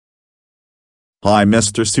Hi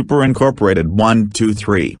Mr. Super Incorporated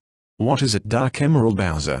 123. What is it, Dark Emerald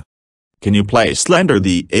Bowser? Can you play Slender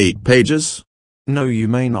the 8 pages? No, you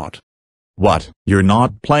may not. What? You're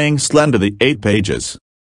not playing Slender the 8 pages?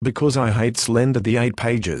 Because I hate Slender the 8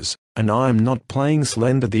 pages, and I am not playing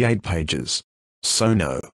Slender the 8 pages. So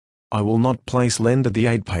no. I will not play Slender the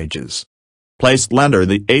 8 pages. Play Slender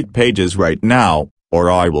the 8 pages right now, or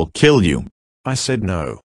I will kill you. I said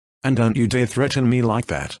no. And don't you dare threaten me like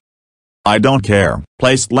that. I don't care.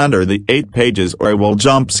 Play Slender the 8 pages or I will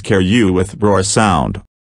jump scare you with roar sound.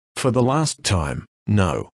 For the last time,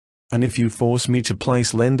 no. And if you force me to play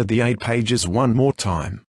Slender the 8 pages one more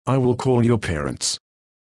time, I will call your parents.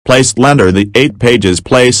 Play Slender the 8 pages,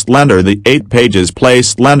 play Slender the 8 pages, play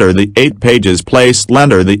Slender the 8 pages, play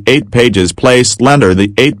Slender the 8 pages, play Slender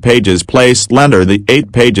the 8 pages, play Slender the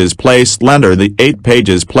 8 pages, play Slender the 8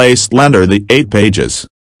 pages, play Slender the 8 pages.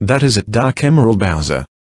 That is it, Dark Emerald Bowser.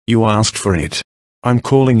 You asked for it. I'm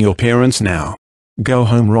calling your parents now. Go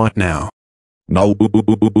home right now. No.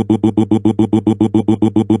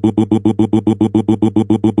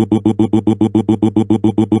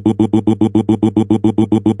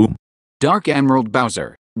 Dark Emerald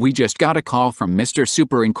Bowser, we just got a call from Mr.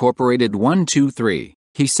 Super Incorporated 123.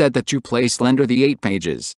 He said that you play Slender the 8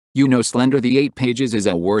 pages. You know Slender the 8 pages is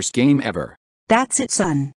a worst game ever. That's it,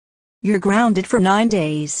 son. You're grounded for 9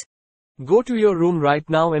 days. Go to your room right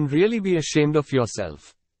now and really be ashamed of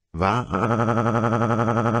yourself.